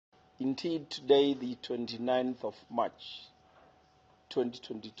Indeed, today, the 29th of March,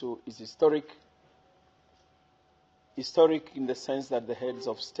 2022, is historic. Historic in the sense that the heads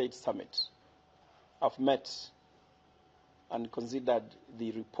of state summit have met and considered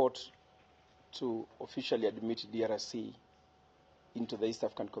the report to officially admit DRC into the East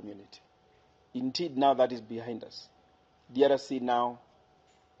African community. Indeed, now that is behind us. DRC now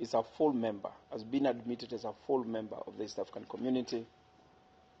is a full member, has been admitted as a full member of the East African community,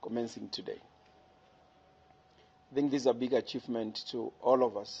 commencing today. I think this is a big achievement to all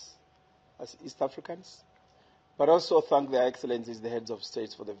of us as East Africans, but also thank Their Excellencies, the heads of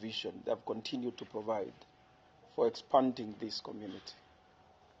states, for the vision they have continued to provide for expanding this community.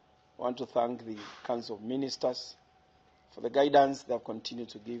 I want to thank the Council of Ministers for the guidance they have continued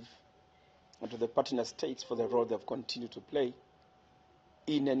to give, and to the partner states for the role they have continued to play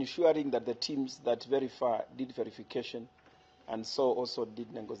in ensuring that the teams that did verification and so also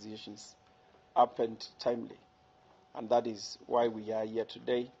did negotiations happened timely. And that is why we are here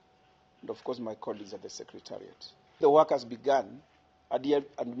today, and of course my colleagues at the Secretariat. The work has begun.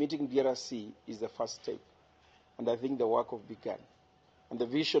 Admitting DRC is the first step, and I think the work has begun. And the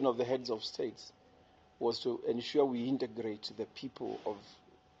vision of the heads of states was to ensure we integrate the people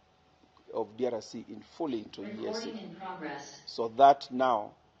of DRC fully into EAC, so that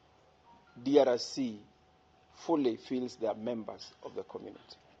now DRC fully feels they are members of the community.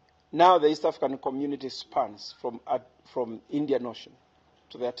 Now the East African community spans from Indian Ocean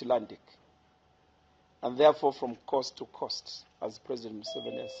to the Atlantic, and therefore from coast to coast, as President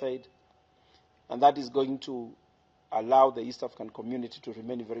Museveni has said, and that is going to allow the East African community to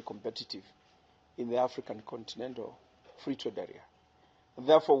remain very competitive in the African continental free trade area. And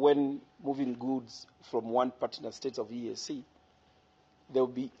therefore, when moving goods from one partner state of EAC, they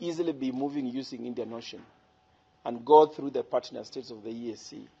will easily be moving using Indian Ocean and go through the partner states of the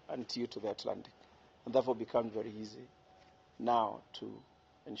EAC until to the Atlantic, and therefore become very easy now to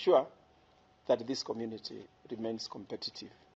ensure that this community remains competitive